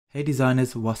Hey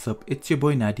designers, what's up? It's your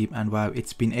boy Nadeem, and wow,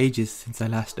 it's been ages since I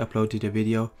last uploaded a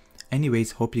video.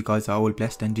 Anyways, hope you guys are all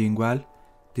blessed and doing well.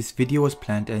 This video was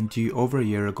planned and due over a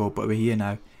year ago, but we're here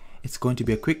now. It's going to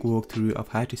be a quick walkthrough of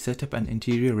how to set up an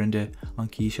interior render on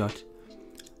KeyShot.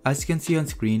 As you can see on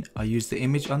screen, I used the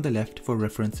image on the left for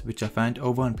reference, which I found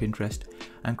over on Pinterest,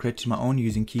 and created my own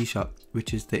using KeyShot,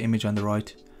 which is the image on the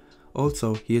right.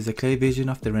 Also, here's a clear version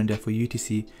of the render for you to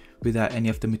see without any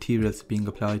of the materials being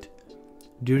applied.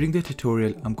 During the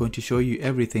tutorial, I'm going to show you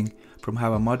everything from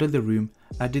how I modeled the room,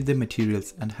 added the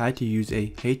materials, and how to use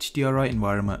a HDRI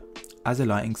environment as a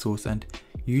lighting source and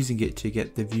using it to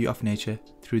get the view of nature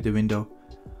through the window.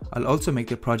 I'll also make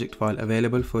the project file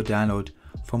available for download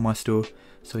from my store,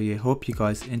 so yeah, hope you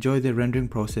guys enjoy the rendering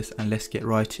process and let's get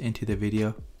right into the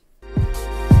video.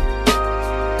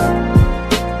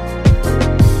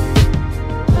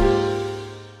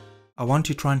 I want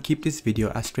to try and keep this video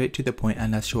as straight to the point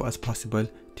and as short as possible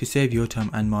to save your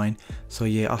time and mine. So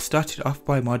yeah, I started off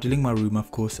by modeling my room, of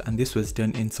course, and this was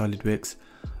done in SolidWorks.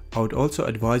 I would also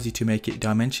advise you to make it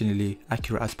dimensionally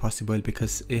accurate as possible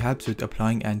because it helps with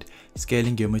applying and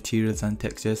scaling your materials and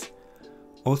textures.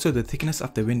 Also, the thickness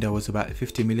of the window was about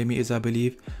 50mm I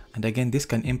believe, and again this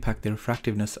can impact the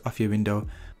refractiveness of your window.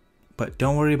 But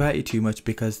don't worry about it too much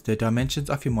because the dimensions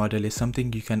of your model is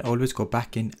something you can always go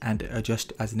back in and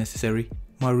adjust as necessary.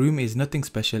 My room is nothing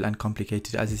special and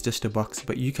complicated as it's just a box,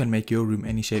 but you can make your room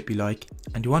any shape you like,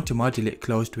 and you want to model it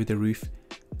closed with a roof.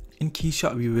 In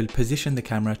KeyShot we will position the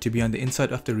camera to be on the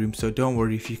inside of the room, so don't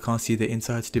worry if you can't see the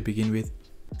insides to begin with.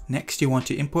 Next, you want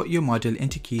to import your model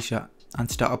into KeyShot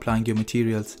and start applying your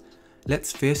materials.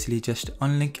 Let's firstly just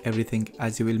unlink everything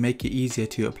as it will make it easier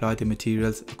to apply the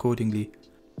materials accordingly.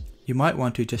 You might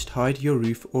want to just hide your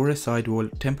roof or a side wall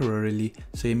temporarily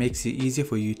so it makes it easier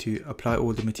for you to apply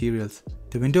all the materials.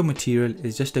 The window material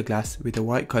is just a glass with a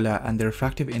white color and the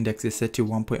refractive index is set to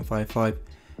 1.55.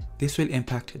 This will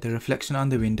impact the reflection on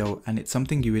the window, and it's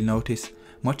something you will notice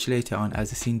much later on as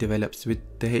the scene develops with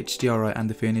the HDRI and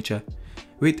the furniture.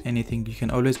 With anything, you can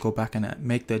always go back and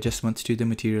make the adjustments to the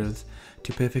materials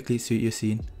to perfectly suit your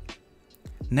scene.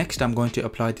 Next, I'm going to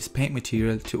apply this paint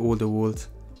material to all the walls.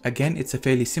 Again, it's a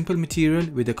fairly simple material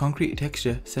with a concrete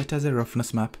texture set as a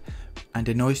roughness map and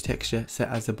a noise texture set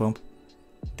as a bump.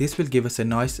 This will give us a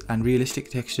nice and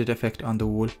realistic textured effect on the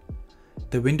wall.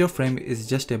 The window frame is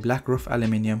just a black rough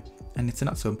aluminium, and it's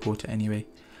not so important anyway.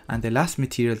 And the last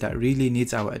material that really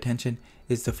needs our attention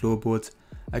is the floorboards.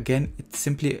 Again, it's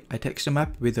simply a texture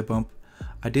map with a bump.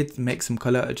 I did make some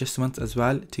color adjustments as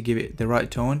well to give it the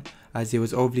right tone as it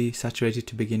was overly saturated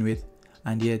to begin with.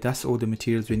 And yeah, that's all the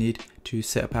materials we need to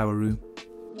set up our room.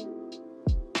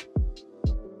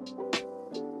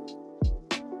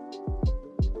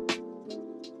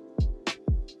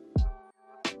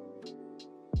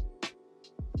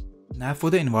 Now for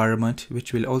the environment,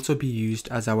 which will also be used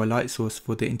as our light source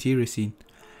for the interior scene.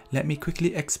 Let me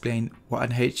quickly explain what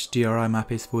an HDRI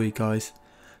map is for you guys.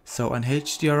 So an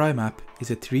HDRI map is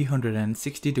a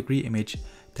 360-degree image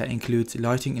that includes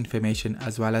lighting information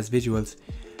as well as visuals.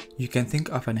 You can think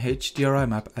of an HDRI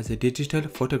map as a digital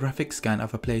photographic scan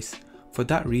of a place. For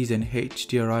that reason,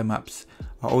 HDRI maps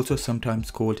are also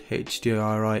sometimes called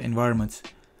HDRI environments.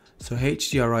 So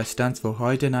HDRI stands for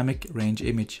High Dynamic Range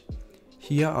Image.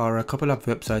 Here are a couple of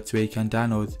websites where you can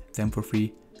download them for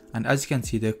free, and as you can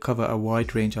see they cover a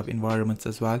wide range of environments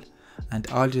as well, and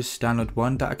I'll just download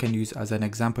one that I can use as an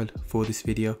example for this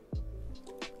video.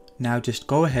 Now just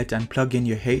go ahead and plug in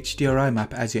your HDRI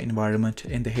map as your environment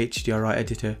in the HDRI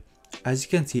editor. As you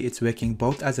can see, it's working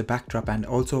both as a backdrop and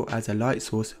also as a light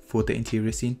source for the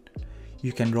interior scene.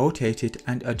 You can rotate it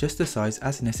and adjust the size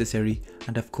as necessary,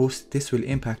 and of course this will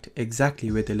impact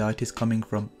exactly where the light is coming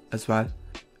from as well.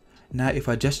 Now if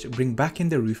I just bring back in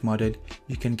the roof model,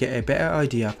 you can get a better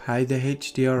idea of how the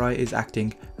HDRI is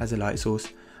acting as a light source,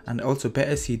 and also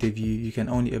better see the view you can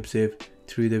only observe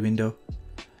through the window.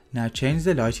 Now change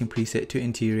the lighting preset to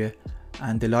interior,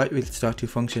 and the light will start to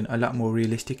function a lot more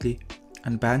realistically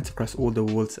and bounce across all the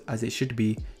walls as it should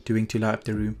be doing to light up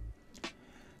the room.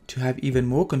 To have even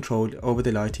more control over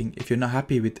the lighting, if you're not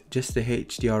happy with just the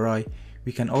HDRI,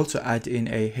 we can also add in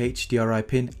a HDRI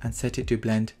pin and set it to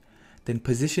blend. Then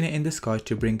position it in the sky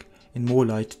to bring in more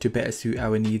light to better suit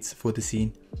our needs for the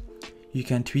scene. You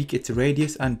can tweak its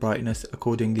radius and brightness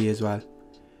accordingly as well.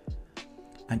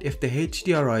 And if the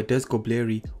HDRI does go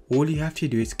blurry, all you have to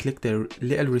do is click the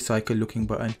little recycle looking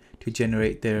button to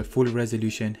generate the full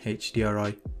resolution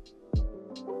HDRI.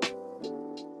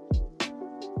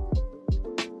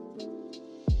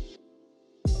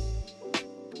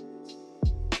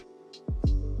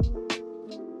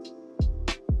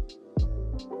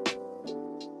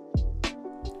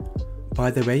 By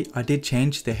the way, I did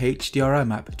change the HDRI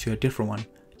map to a different one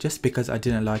just because I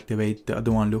didn't like the way the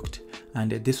other one looked,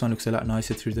 and this one looks a lot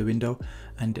nicer through the window.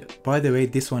 And by the way,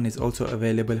 this one is also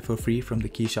available for free from the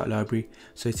KeyShot library,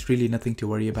 so it's really nothing to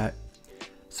worry about.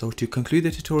 So to conclude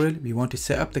the tutorial, we want to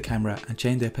set up the camera and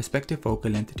change the perspective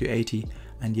focal length to 80,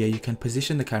 and yeah, you can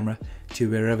position the camera to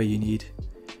wherever you need.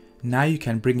 Now you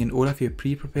can bring in all of your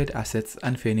pre-prepared assets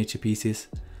and furniture pieces.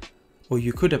 Or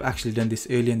you could have actually done this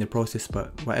earlier in the process,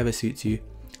 but whatever suits you.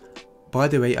 By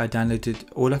the way, I downloaded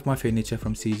all of my furniture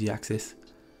from CG Access.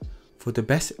 For the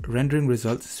best rendering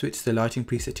results, switch the lighting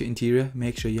preset to interior,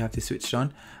 make sure you have this switched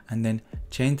on, and then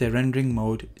change the rendering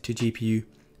mode to GPU.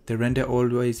 The render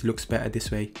always looks better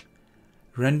this way.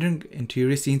 Rendering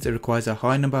interior scenes requires a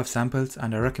high number of samples,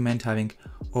 and I recommend having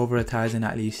over 1000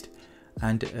 at least.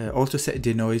 And also set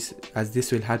denoise, as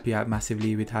this will help you out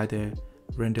massively with how the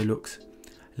render looks.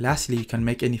 Lastly, you can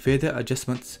make any further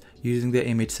adjustments using the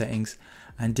image settings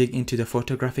and dig into the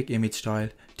photographic image style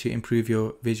to improve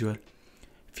your visual.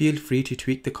 Feel free to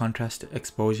tweak the contrast,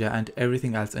 exposure and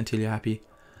everything else until you're happy.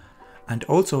 And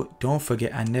also don't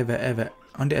forget and never ever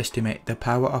underestimate the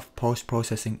power of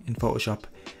post-processing in Photoshop.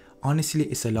 Honestly,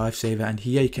 it's a lifesaver, and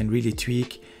here you can really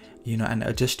tweak, and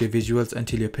adjust your visuals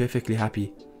until you're perfectly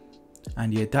happy.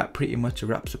 And yeah, that pretty much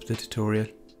wraps up the tutorial.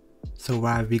 So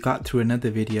wow, we got through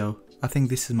another video. I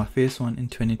think this is my first one in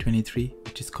 2023,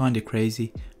 which is kinda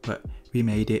crazy, but we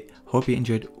made it. Hope you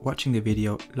enjoyed watching the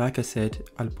video. Like I said,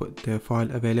 I'll put the file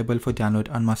available for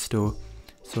download on my store.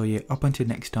 So yeah, up until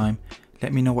next time,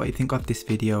 let me know what you think of this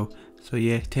video. So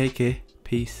yeah, take care,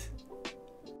 peace.